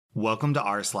Welcome to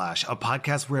r/, a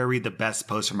podcast where I read the best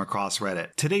posts from across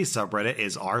Reddit. Today's subreddit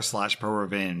is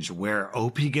r/Prorevenge, where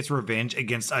OP gets revenge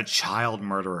against a child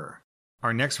murderer.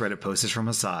 Our next Reddit post is from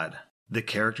Assad. The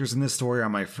characters in this story are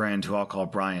my friend, who I'll call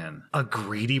Brian, a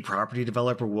greedy property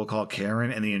developer we'll call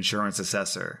Karen, and the insurance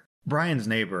assessor. Brian's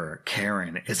neighbor,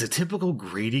 Karen, is a typical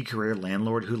greedy career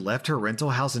landlord who left her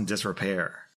rental house in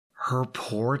disrepair. Her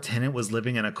poor tenant was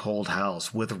living in a cold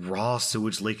house with raw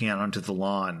sewage leaking out onto the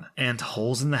lawn and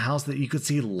holes in the house that you could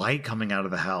see light coming out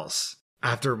of the house.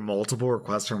 After multiple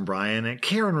requests from Brian,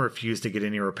 Karen refused to get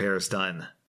any repairs done.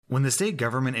 When the state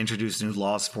government introduced new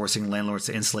laws forcing landlords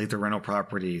to insulate their rental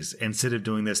properties, instead of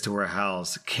doing this to her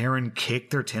house, Karen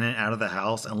kicked their tenant out of the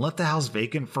house and left the house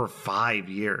vacant for 5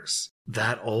 years.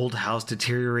 That old house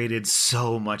deteriorated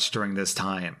so much during this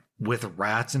time, with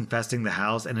rats infesting the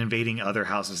house and invading other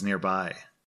houses nearby.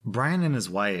 Brian and his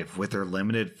wife, with their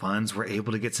limited funds, were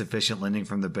able to get sufficient lending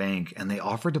from the bank, and they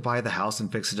offered to buy the house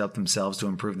and fix it up themselves to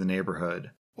improve the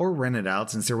neighborhood, or rent it out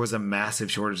since there was a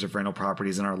massive shortage of rental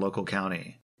properties in our local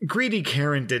county. Greedy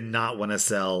Karen did not want to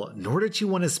sell, nor did she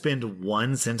want to spend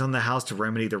 1 cent on the house to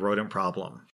remedy the rodent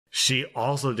problem. She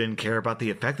also didn't care about the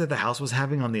effect that the house was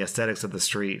having on the aesthetics of the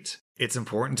street. It's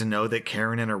important to know that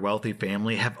Karen and her wealthy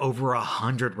family have over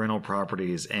 100 rental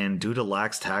properties, and due to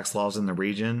lax tax laws in the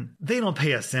region, they don't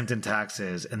pay a cent in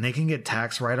taxes, and they can get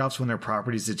tax write-offs when their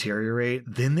properties deteriorate.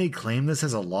 Then they claim this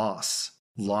as a loss.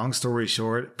 Long story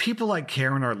short, people like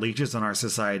Karen are leeches on our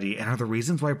society and are the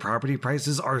reasons why property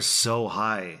prices are so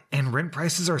high, and rent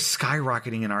prices are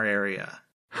skyrocketing in our area.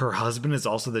 Her husband is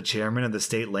also the chairman of the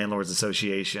State Landlords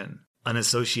Association, an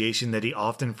association that he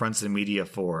often fronts the media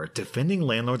for, defending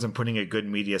landlords and putting a good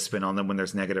media spin on them when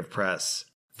there's negative press.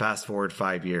 Fast forward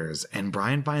 5 years, and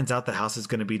Brian finds out the house is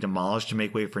going to be demolished to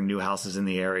make way for new houses in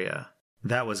the area.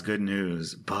 That was good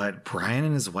news, but Brian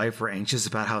and his wife were anxious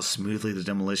about how smoothly the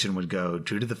demolition would go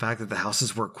due to the fact that the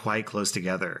houses were quite close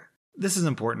together. This is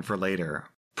important for later.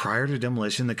 Prior to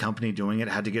demolition, the company doing it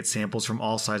had to get samples from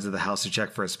all sides of the house to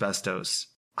check for asbestos.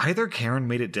 Either Karen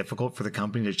made it difficult for the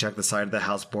company to check the side of the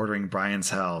house bordering Brian's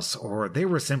house, or they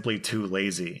were simply too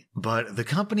lazy. But the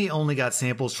company only got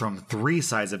samples from 3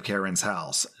 sides of Karen's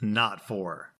house, not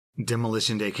 4.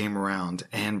 Demolition day came around,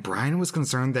 and Brian was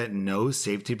concerned that no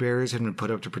safety barriers had been put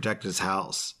up to protect his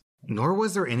house. Nor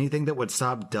was there anything that would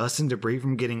stop dust and debris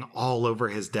from getting all over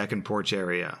his deck and porch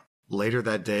area. Later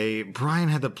that day, Brian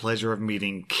had the pleasure of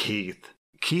meeting Keith.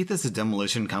 Keith is a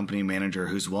demolition company manager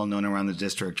who's well known around the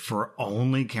district for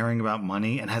only caring about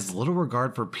money and has little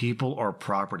regard for people or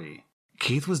property.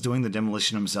 Keith was doing the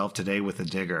demolition himself today with a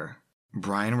digger.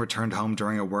 Brian returned home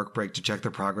during a work break to check the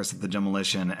progress of the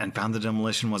demolition and found the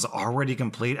demolition was already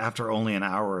complete after only an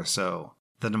hour or so.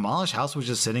 The demolished house was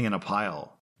just sitting in a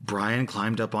pile. Brian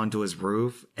climbed up onto his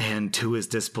roof, and to his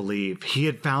disbelief, he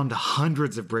had found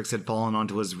hundreds of bricks had fallen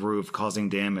onto his roof, causing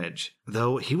damage.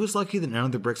 Though he was lucky that none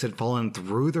of the bricks had fallen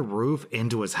through the roof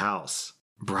into his house.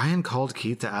 Brian called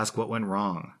Keith to ask what went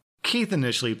wrong. Keith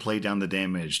initially played down the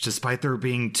damage, despite there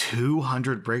being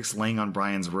 200 bricks laying on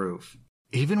Brian's roof.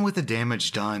 Even with the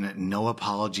damage done, no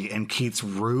apology, and Keith's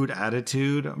rude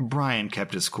attitude, Brian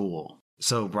kept his cool.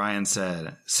 So Brian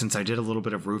said, "Since I did a little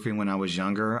bit of roofing when I was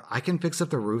younger, I can fix up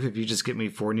the roof if you just get me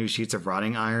 4 new sheets of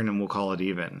rotting iron and we'll call it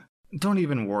even. Don't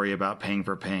even worry about paying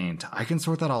for paint. I can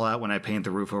sort that all out when I paint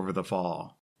the roof over the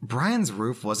fall." Brian's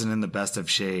roof wasn't in the best of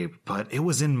shape, but it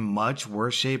was in much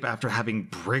worse shape after having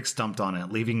bricks dumped on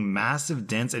it, leaving massive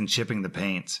dents and chipping the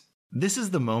paint. This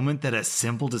is the moment that a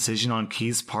simple decision on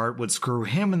Keith's part would screw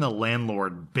him and the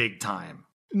landlord big time.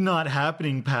 "Not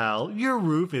happening, pal. Your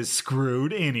roof is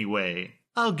screwed anyway.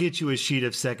 I'll get you a sheet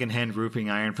of secondhand roofing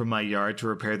iron from my yard to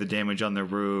repair the damage on the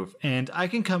roof, and I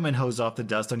can come and hose off the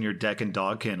dust on your deck and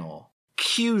dog kennel."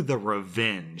 Cue the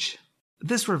revenge.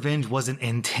 This revenge wasn't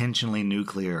intentionally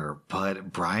nuclear,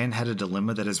 but Brian had a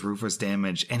dilemma that his roof was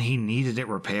damaged and he needed it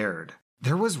repaired.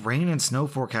 There was rain and snow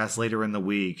forecast later in the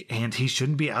week, and he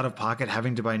shouldn't be out of pocket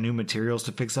having to buy new materials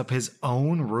to fix up his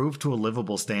own roof to a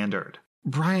livable standard.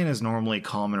 Brian is normally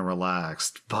calm and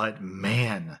relaxed, but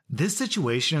man, this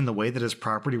situation and the way that his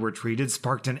property were treated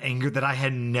sparked an anger that I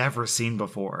had never seen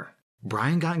before.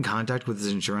 Brian got in contact with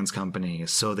his insurance company,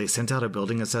 so they sent out a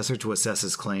building assessor to assess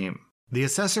his claim. The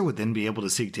assessor would then be able to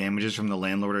seek damages from the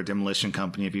landlord or demolition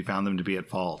company if he found them to be at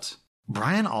fault.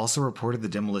 Brian also reported the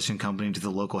demolition company to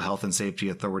the local health and safety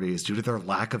authorities due to their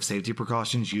lack of safety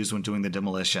precautions used when doing the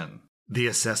demolition. The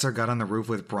assessor got on the roof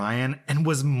with Brian and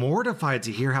was mortified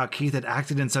to hear how Keith had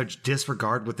acted in such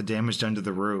disregard with the damage done to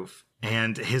the roof.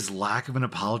 And his lack of an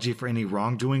apology for any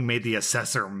wrongdoing made the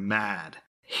assessor mad.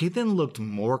 He then looked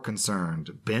more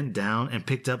concerned, bent down, and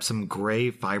picked up some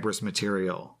gray fibrous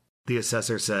material. The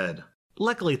assessor said,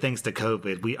 "Luckily, thanks to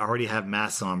COVID, we already have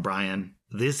masks on, Brian.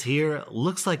 This here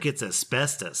looks like it's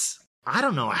asbestos. I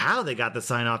don't know how they got the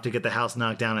sign off to get the house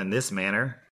knocked down in this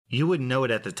manner. You wouldn't know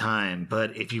it at the time,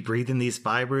 but if you breathe in these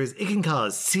fibers, it can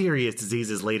cause serious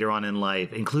diseases later on in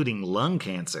life, including lung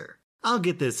cancer. I'll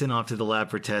get this sent off to the lab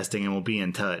for testing and we'll be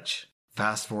in touch."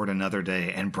 Fast forward another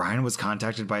day, and Brian was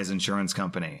contacted by his insurance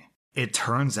company. It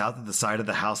turns out that the side of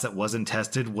the house that wasn't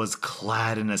tested was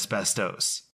clad in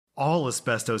asbestos. All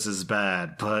asbestos is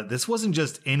bad, but this wasn't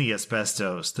just any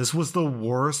asbestos. This was the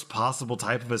worst possible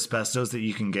type of asbestos that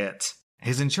you can get.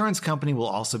 His insurance company will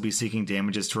also be seeking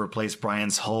damages to replace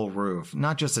Brian's whole roof,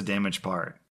 not just a damaged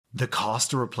part. The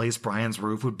cost to replace Brian's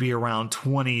roof would be around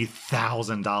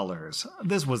 $20,000.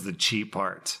 This was the cheap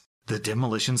part. The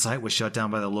demolition site was shut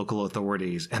down by the local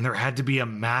authorities, and there had to be a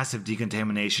massive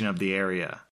decontamination of the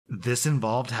area. This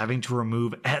involved having to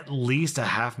remove at least a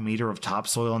half meter of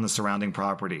topsoil in the surrounding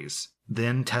properties,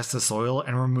 then test the soil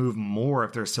and remove more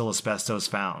if there's still asbestos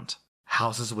found.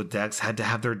 Houses with decks had to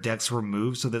have their decks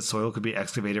removed so that soil could be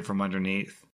excavated from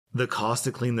underneath. The cost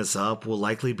to clean this up will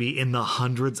likely be in the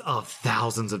hundreds of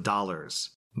thousands of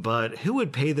dollars. But who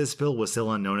would pay this bill was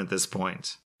still unknown at this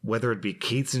point. Whether it be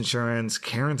Keith's insurance,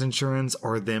 Karen's insurance,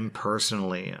 or them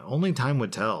personally, only time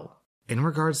would tell. In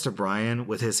regards to Brian,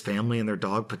 with his family and their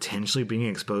dog potentially being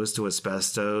exposed to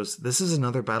asbestos, this is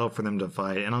another battle for them to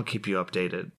fight, and I'll keep you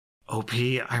updated. OP,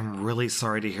 I'm really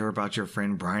sorry to hear about your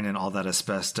friend Brian and all that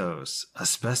asbestos.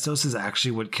 Asbestos is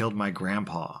actually what killed my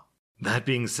grandpa. That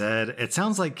being said, it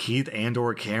sounds like Keith and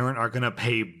or Karen are gonna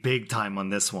pay big time on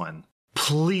this one.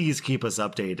 Please keep us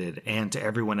updated, and to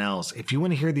everyone else, if you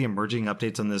want to hear the emerging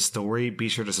updates on this story, be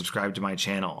sure to subscribe to my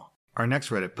channel. Our next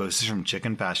Reddit post is from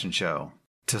Chicken Fashion Show.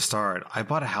 To start, I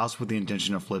bought a house with the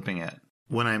intention of flipping it.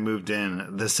 When I moved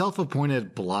in, the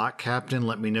self-appointed block captain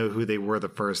let me know who they were the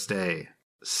first day.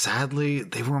 Sadly,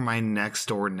 they were my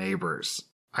next-door neighbors.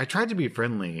 I tried to be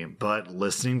friendly, but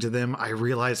listening to them, I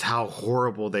realized how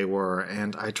horrible they were,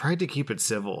 and I tried to keep it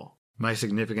civil. My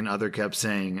significant other kept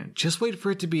saying, "Just wait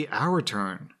for it to be our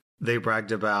turn." They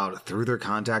bragged about, through their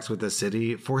contacts with the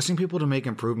city, forcing people to make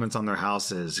improvements on their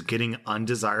houses, getting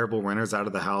undesirable renters out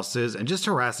of the houses, and just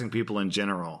harassing people in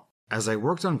general. As I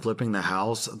worked on flipping the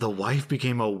house, the wife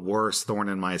became a worse thorn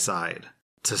in my side.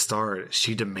 To start,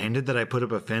 she demanded that I put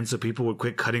up a fence so people would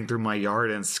quit cutting through my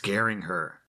yard and scaring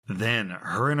her. Then,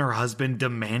 her and her husband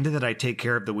demanded that I take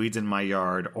care of the weeds in my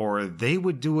yard, or they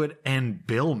would do it and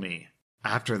bill me.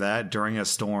 After that, during a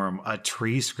storm, a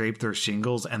tree scraped their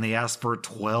shingles and they asked for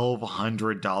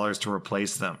 $1,200 to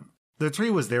replace them. The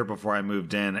tree was there before I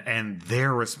moved in, and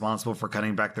they're responsible for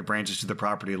cutting back the branches to the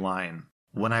property line.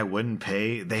 When I wouldn't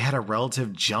pay, they had a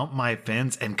relative jump my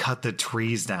fence and cut the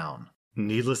trees down.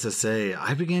 Needless to say,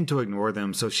 I began to ignore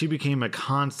them, so she became a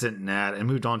constant gnat and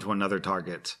moved on to another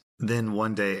target. Then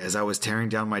one day, as I was tearing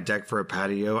down my deck for a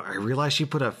patio, I realized she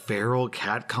put a feral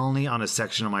cat colony on a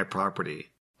section of my property.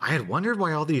 I had wondered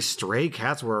why all these stray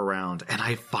cats were around, and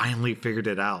I finally figured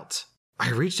it out.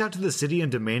 I reached out to the city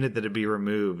and demanded that it be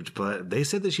removed, but they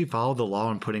said that she followed the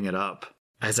law in putting it up.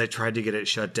 As I tried to get it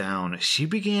shut down, she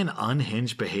began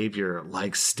unhinged behavior,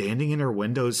 like standing in her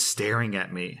windows staring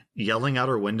at me, yelling out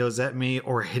her windows at me,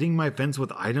 or hitting my fence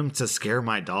with items to scare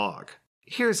my dog.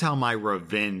 Here's how my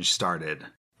revenge started.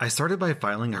 I started by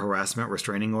filing a harassment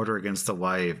restraining order against the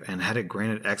wife and had it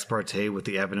granted ex parte with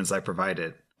the evidence I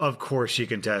provided. Of course she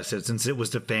contested, since it was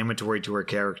defamatory to her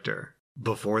character.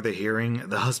 Before the hearing,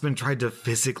 the husband tried to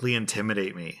physically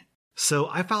intimidate me. So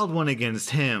I filed one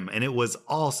against him, and it was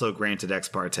also granted ex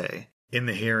parte. In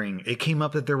the hearing, it came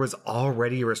up that there was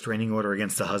already a restraining order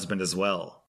against the husband as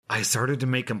well. I started to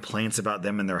make complaints about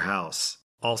them in their house.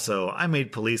 Also, I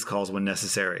made police calls when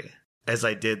necessary. As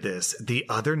I did this, the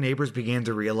other neighbors began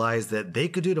to realize that they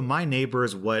could do to my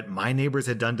neighbors what my neighbors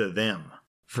had done to them.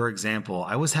 For example,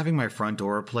 I was having my front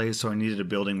door replaced, so I needed a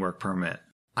building work permit.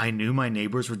 I knew my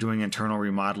neighbors were doing internal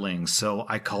remodeling, so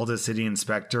I called a city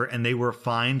inspector and they were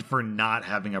fined for not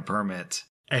having a permit.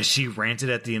 As she ranted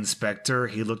at the inspector,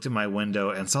 he looked at my window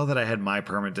and saw that I had my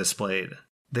permit displayed.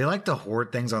 They like to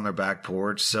hoard things on their back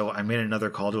porch, so I made another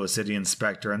call to a city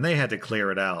inspector and they had to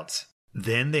clear it out.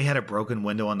 Then they had a broken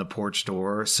window on the porch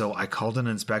door, so I called an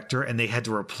inspector and they had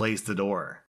to replace the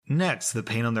door. Next, the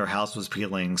paint on their house was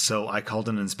peeling, so I called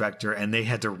an inspector and they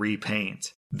had to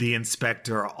repaint. The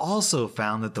inspector also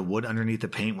found that the wood underneath the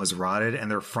paint was rotted and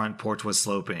their front porch was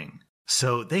sloping.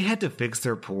 So they had to fix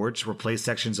their porch, replace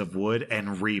sections of wood,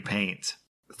 and repaint.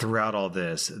 Throughout all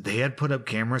this, they had put up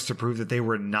cameras to prove that they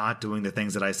were not doing the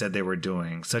things that I said they were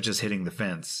doing, such as hitting the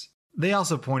fence. They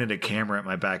also pointed a camera at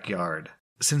my backyard.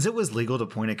 Since it was legal to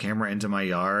point a camera into my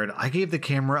yard, I gave the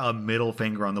camera a middle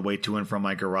finger on the way to and from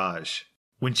my garage.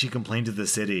 When she complained to the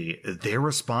city, their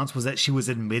response was that she was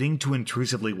admitting to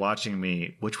intrusively watching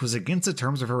me, which was against the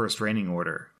terms of her restraining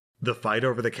order. The fight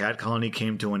over the cat colony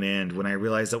came to an end when I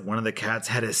realized that one of the cats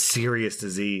had a serious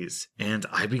disease, and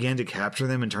I began to capture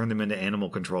them and turn them into animal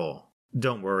control.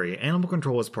 Don't worry, animal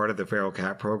control was part of the feral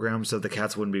cat program, so the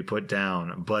cats wouldn't be put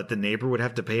down, but the neighbor would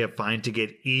have to pay a fine to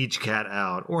get each cat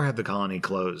out or have the colony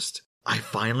closed. I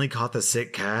finally caught the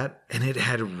sick cat, and it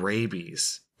had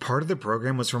rabies. Part of the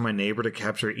program was for my neighbor to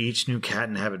capture each new cat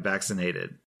and have it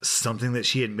vaccinated, something that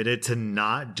she admitted to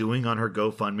not doing on her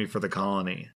GoFundMe for the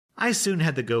colony. I soon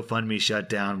had the GoFundMe shut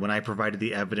down when I provided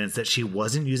the evidence that she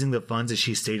wasn't using the funds as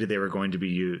she stated they were going to be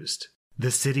used.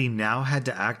 The city now had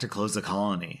to act to close the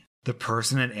colony. The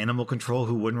person at animal control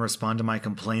who wouldn't respond to my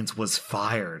complaints was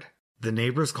fired. The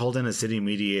neighbors called in a city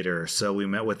mediator, so we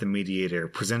met with the mediator,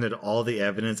 presented all the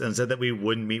evidence, and said that we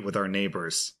wouldn't meet with our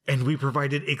neighbors. And we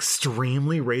provided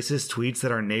extremely racist tweets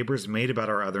that our neighbors made about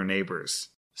our other neighbors.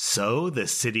 So the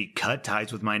city cut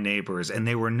ties with my neighbors, and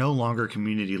they were no longer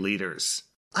community leaders.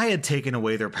 I had taken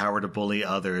away their power to bully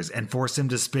others and forced them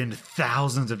to spend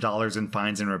thousands of dollars in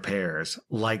fines and repairs,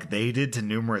 like they did to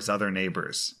numerous other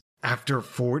neighbors. After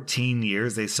 14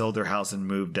 years, they sold their house and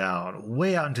moved out,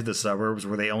 way out into the suburbs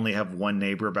where they only have one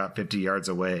neighbor about 50 yards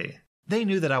away. They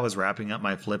knew that I was wrapping up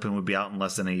my flip and would be out in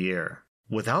less than a year.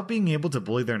 Without being able to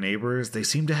bully their neighbors, they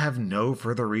seemed to have no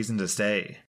further reason to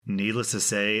stay. Needless to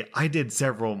say, I did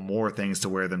several more things to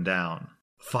wear them down.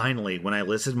 Finally, when I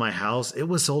listed my house, it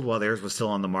was sold while theirs was still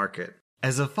on the market.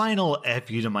 As a final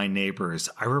F you to my neighbors,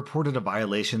 I reported a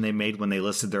violation they made when they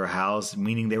listed their house,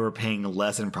 meaning they were paying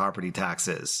less in property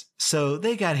taxes. So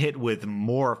they got hit with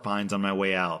more fines on my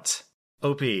way out.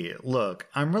 OP, look,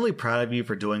 I'm really proud of you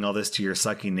for doing all this to your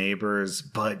sucky neighbors,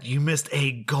 but you missed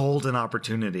a golden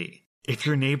opportunity. If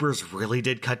your neighbors really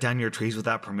did cut down your trees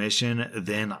without permission,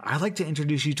 then I'd like to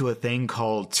introduce you to a thing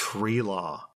called tree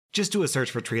law. Just do a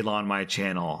search for tree law on my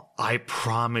channel. I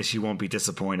promise you won't be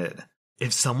disappointed.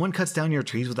 If someone cuts down your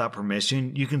trees without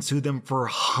permission, you can sue them for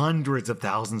hundreds of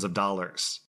thousands of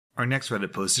dollars. Our next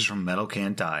Reddit post is from Metal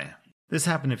Can't Die. This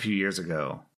happened a few years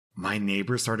ago. My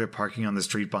neighbor started parking on the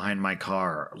street behind my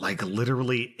car, like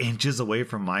literally inches away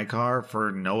from my car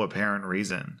for no apparent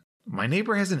reason. My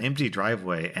neighbor has an empty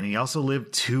driveway, and he also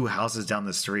lived 2 houses down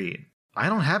the street. I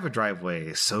don't have a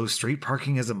driveway, so street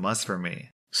parking is a must for me.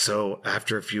 So,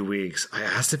 after a few weeks, I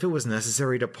asked if it was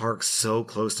necessary to park so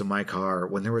close to my car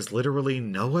when there was literally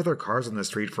no other cars on the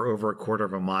street for over a quarter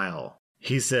of a mile.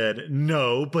 He said,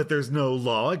 "No, but there's no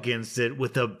law against it,"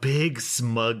 with a big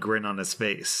smug grin on his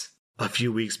face. A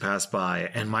few weeks passed by,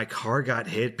 and my car got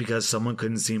hit because someone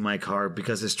couldn't see my car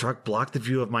because his truck blocked the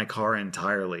view of my car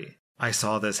entirely. I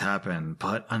saw this happen,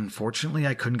 but unfortunately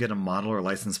I couldn't get a model or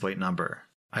license plate number.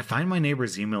 I find my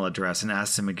neighbor's email address and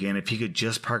asked him again if he could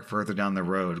just park further down the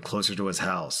road, closer to his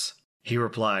house. He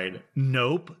replied,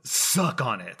 "Nope, suck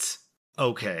on it."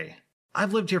 Okay.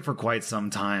 I've lived here for quite some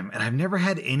time, and I've never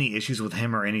had any issues with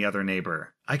him or any other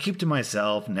neighbor. I keep to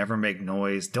myself, never make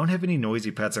noise, don't have any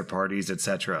noisy pets or parties,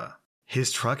 etc.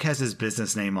 His truck has his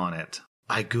business name on it.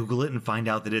 I Google it and find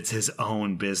out that it's his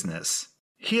own business.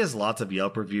 He has lots of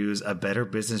Yelp reviews, a Better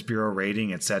Business Bureau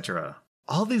rating, etc.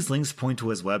 All these links point to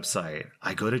his website.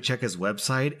 I go to check his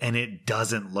website and it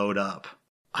doesn't load up.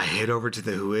 I head over to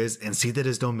the Whois and see that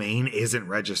his domain isn't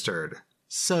registered.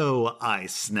 So I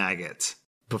snag it.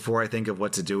 Before I think of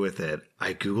what to do with it,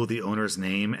 I Google the owner's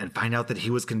name and find out that he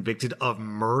was convicted of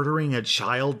murdering a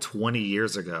child 20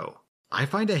 years ago. I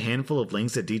find a handful of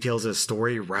links that details his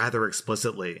story rather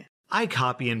explicitly. I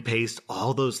copy and paste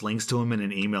all those links to him in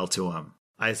an email to him.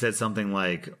 I said something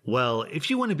like, "Well,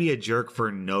 if you want to be a jerk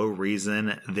for no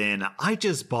reason, then I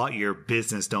just bought your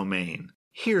business domain.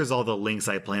 Here's all the links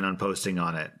I plan on posting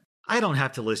on it. I don't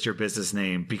have to list your business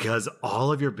name because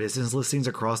all of your business listings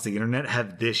across the internet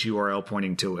have this URL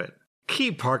pointing to it.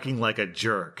 Keep parking like a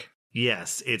jerk.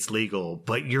 Yes, it's legal,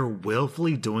 but you're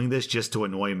willfully doing this just to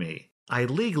annoy me. I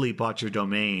legally bought your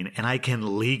domain and I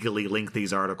can legally link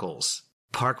these articles.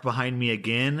 Park behind me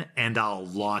again and I'll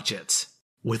launch it."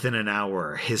 Within an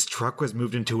hour, his truck was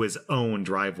moved into his own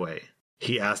driveway.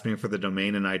 He asked me for the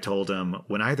domain and I told him,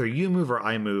 "When either you move or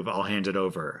I move, I'll hand it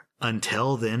over.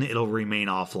 Until then, it'll remain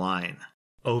offline."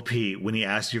 OP, when he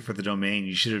asked you for the domain,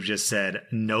 you should have just said,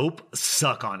 "Nope,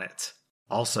 suck on it."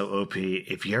 Also, OP,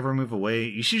 if you ever move away,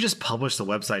 you should just publish the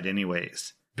website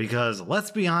anyways. Because, let's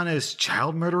be honest,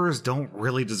 child murderers don't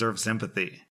really deserve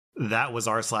sympathy. That was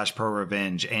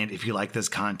r/ProRevenge, and if you like this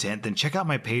content, then check out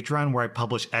my Patreon where I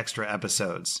publish extra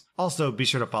episodes. Also, be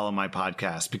sure to follow my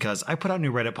podcast because I put out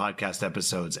new Reddit podcast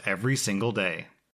episodes every single day.